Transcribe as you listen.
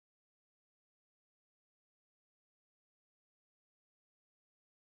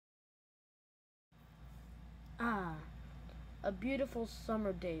Ah, a beautiful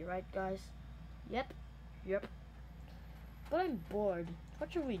summer day, right guys? Yep, yep. But I'm bored.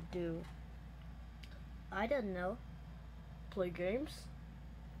 What should we do? I don't know. Play games?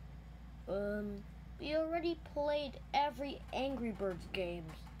 We already played every Angry Birds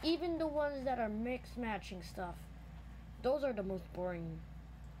games. Even the ones that are mix matching stuff. Those are the most boring.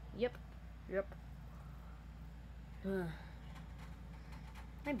 Yep, yep. I'm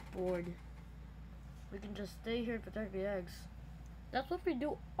bored. We can just stay here and protect the eggs. That's what we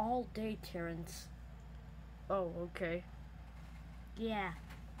do all day, Terrence. Oh, okay. Yeah.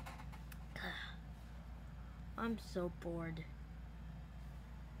 I'm so bored.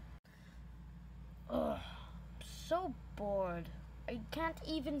 Ugh, I'm so bored. I can't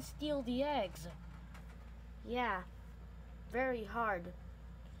even steal the eggs. Yeah, very hard.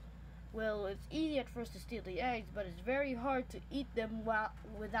 Well, it's easy at first to steal the eggs, but it's very hard to eat them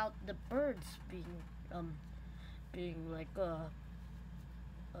without the birds being like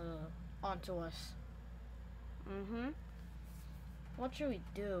onto us. What should we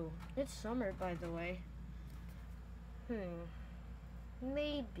do? It's summer, by the way.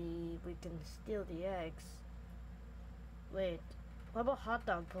 Maybe we can steal the eggs. Wait, what about hot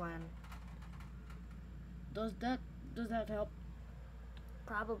dog plan? Does that help?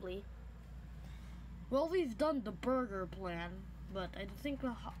 Probably. Well, we've done the burger plan, but I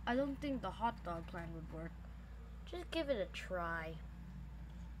don't think the hot dog plan would work. Just give it a try.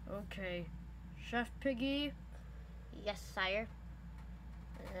 Okay, Chef Piggy. Yes, sire.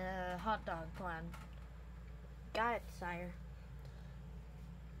 Hot dog plan. Got it, sire.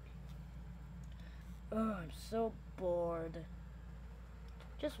 Oh, I'm so bored.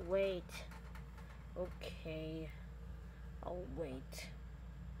 Just wait. Okay, I'll wait.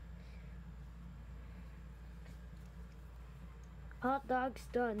 Hot dog's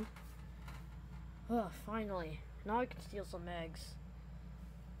done. Oh, finally. Now I can steal some eggs.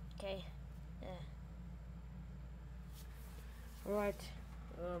 Okay. Alright.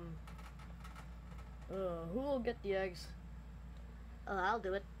 Who will get the eggs? I'll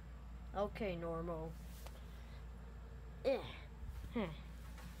do it. Okay, Normo.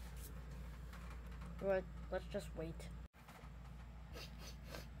 Right, let's just wait.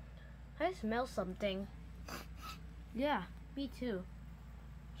 I smell something. Yeah, me too.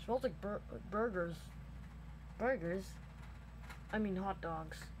 Smells like burgers. Burgers? I mean hot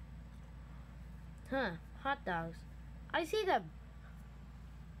dogs. Hot dogs. I see them.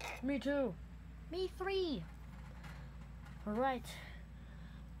 Me too. Me three. Alright.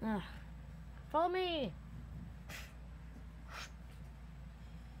 Follow me.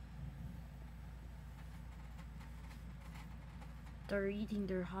 They're eating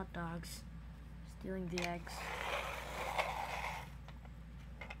their hot dogs, stealing the eggs.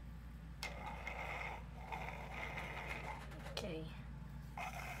 Okay.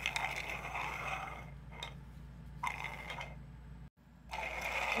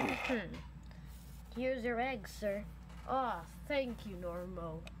 Here's your eggs, sir. Ah, thank you,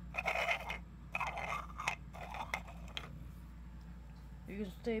 Normo. You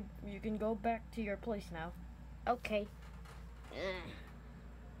can go back to your place now. Okay.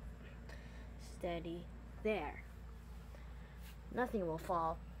 Steady. There. Nothing will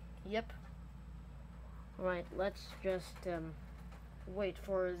fall. Yep. Right, let's just wait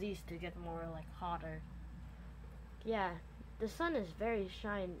for these to get more like hotter. Yeah, the sun is very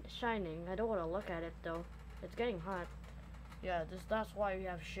shining. I don't want to look at it though. It's getting hot. Yeah, that's why we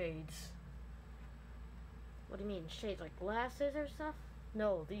have shades. What do you mean, shades? Like glasses or stuff?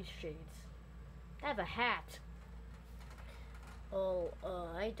 No, these shades. I have a hat. Oh,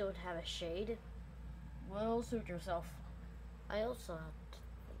 I don't have a shade. Well, suit yourself. I also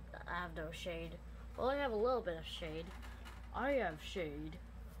have no shade. Well, I have a little bit of shade. I have shade.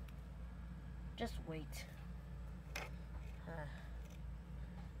 Just wait.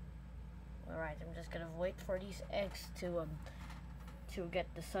 Alright, I'm just gonna wait for these eggs to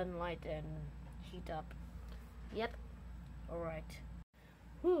get the sunlight and heat up. Yep. Alright.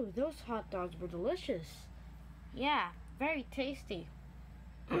 Ooh, those hot dogs were delicious. Yeah, very tasty.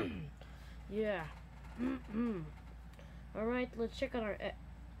 Yeah. Alright, let's check on our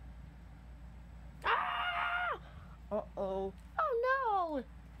Uh-oh. Oh no!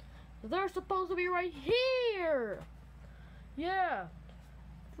 They're supposed to be right here! Yeah.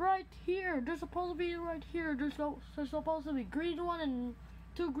 Right here. They're supposed to be right here. There's supposed to be green one and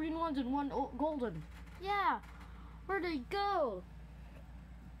two green ones and one golden. Yeah. Where'd they go?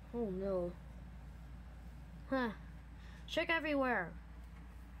 Oh no. Check everywhere.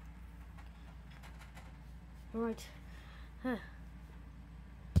 Alright.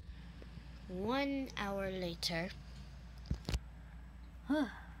 1 hour later.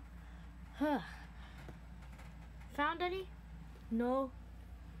 Found any? No.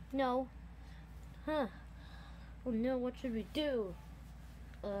 No. Oh no, what should we do?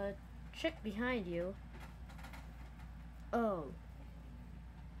 Check behind you. Oh.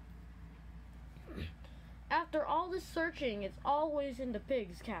 After all this searching, it's always in the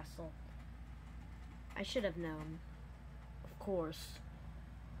pig's castle. I should have known. Of course.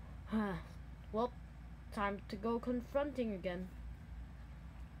 Well, time to go confronting again.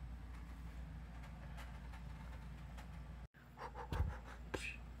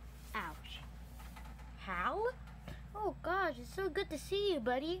 Ouch. Hal? Oh gosh, it's so good to see you,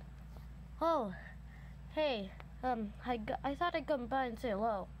 buddy. Oh, hey, I thought I'd come by and say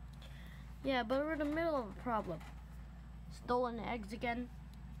hello. Yeah, but we're in the middle of a problem. Stolen eggs again?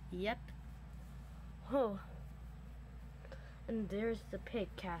 Yep. Oh. And there's the pig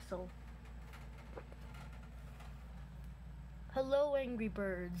castle. Hello, angry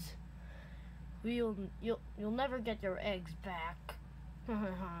birds. You'll never get your eggs back.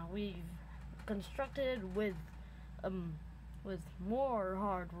 We've constructed with more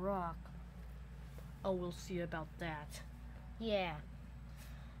hard rock. Oh, we'll see about that. Yeah.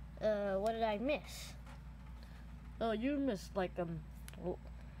 What did I miss? Oh, you missed like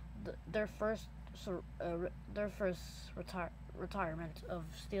their first retirement of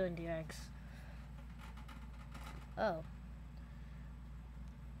stealing the eggs. Oh.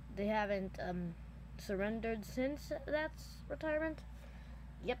 They haven't surrendered since that's retirement?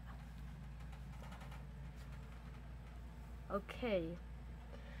 Yep. Okay.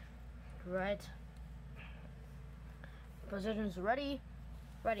 Right. Positions ready.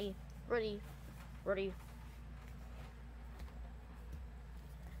 Ready. Ready. Ready.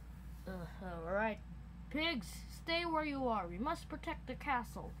 Alright. Pigs, stay where you are. We must protect the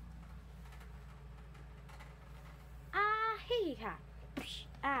castle. Ah, hee ha.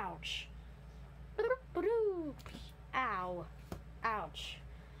 Ouch. Ow. Ouch.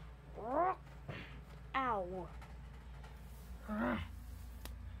 Ow.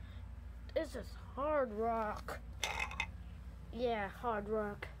 This is hard rock. Yeah, hard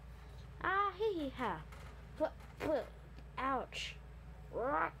rock. Ah, hee ha. Ouch.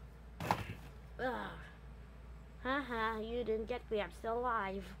 Haha, you didn't get me. I'm still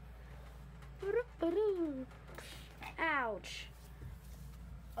alive. Ouch.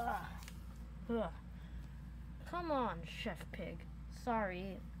 Come on, Chef Pig.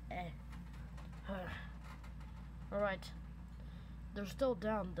 Sorry. Alright. They're still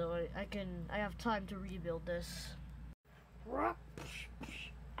down though. I have time to rebuild this.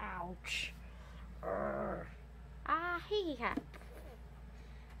 Ouch. Ah, hee ha.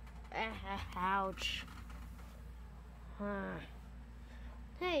 Ouch.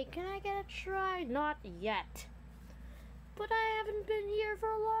 Hey, can I get a try? Not yet. But I haven't been here for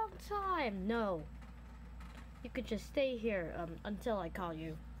a long time. No. You could just stay here until I call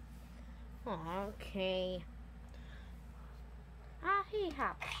you. Okay. Ah, hee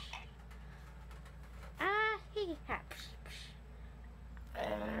ha. Ah, hee ha.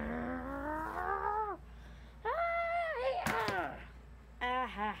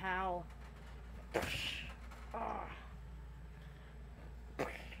 How?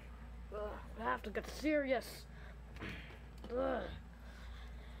 I have to get serious.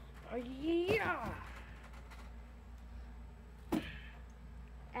 Yeah.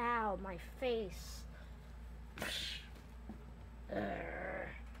 Ow, my face.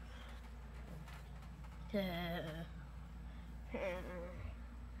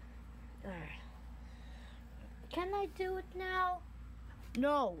 Can I do it now?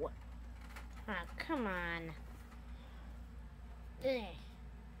 No. Ah, come on.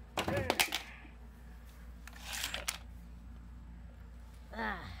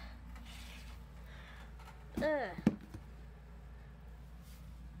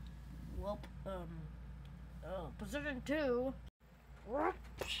 Well, position 2. Alright.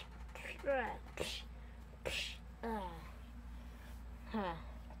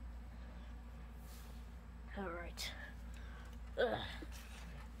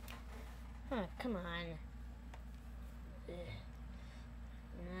 Come on.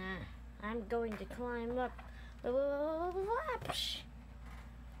 I'm going to climb up.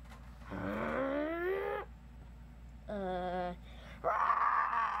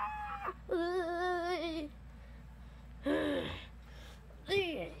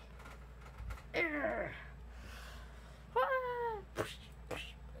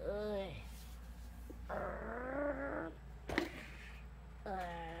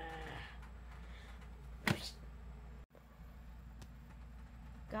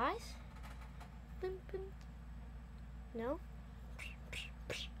 Guys, No?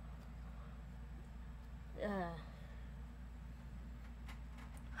 I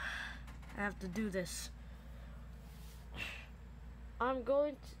have to do this. I'm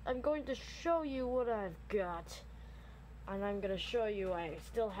going to show you what I've got. And I'm gonna show you I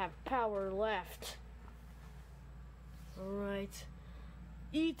still have power left. Alright.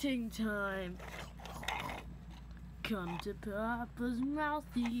 Eating time. Come to Papa's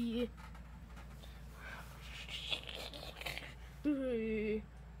mouthy.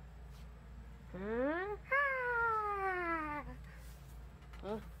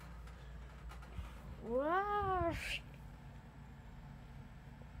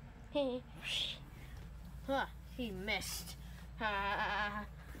 Huh, he missed.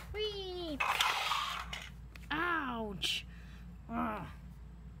 Whee! Ouch!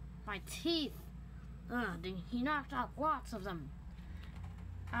 My teeth. He knocked out lots of them.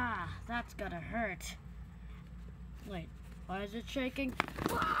 That's gotta hurt. Wait, why is it shaking?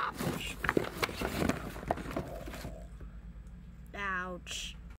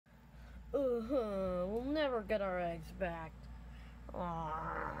 Ouch. We'll never get our eggs back.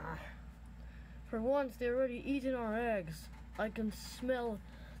 For once, they already eaten our eggs. I can smell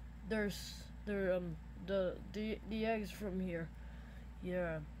the eggs from here.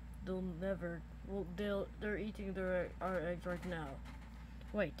 Yeah, they'll never. Well, they're eating our eggs right now.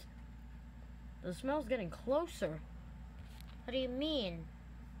 Wait, the smell's getting closer. What do you mean?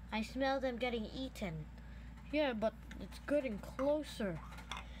 I smell them getting eaten. Yeah, but it's getting closer.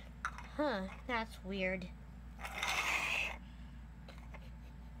 Huh, that's weird.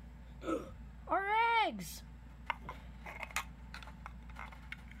 Our eggs!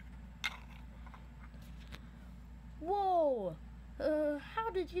 Whoa! How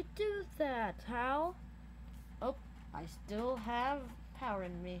did you do that, Hal? Oh, I still have power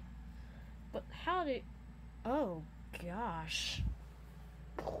in me. But how did... Oh, gosh.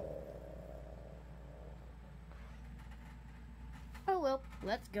 Oh well,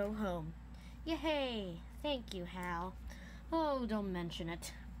 let's go home. Yay! Thank you, Hal. Oh, don't mention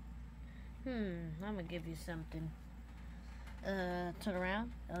it. I'm gonna give you something. Turn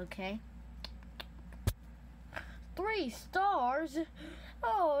around. Okay. 3 stars?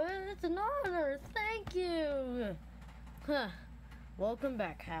 Oh, it's an honor. Thank you. Huh. Welcome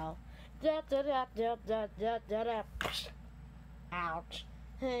back, Hal. Ouch.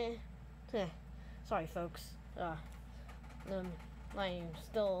 Sorry, folks. I'm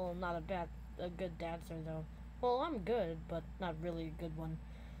still not a good dancer, though. Well, I'm good, but not really a good one.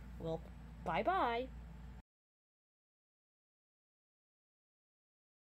 Well, bye-bye.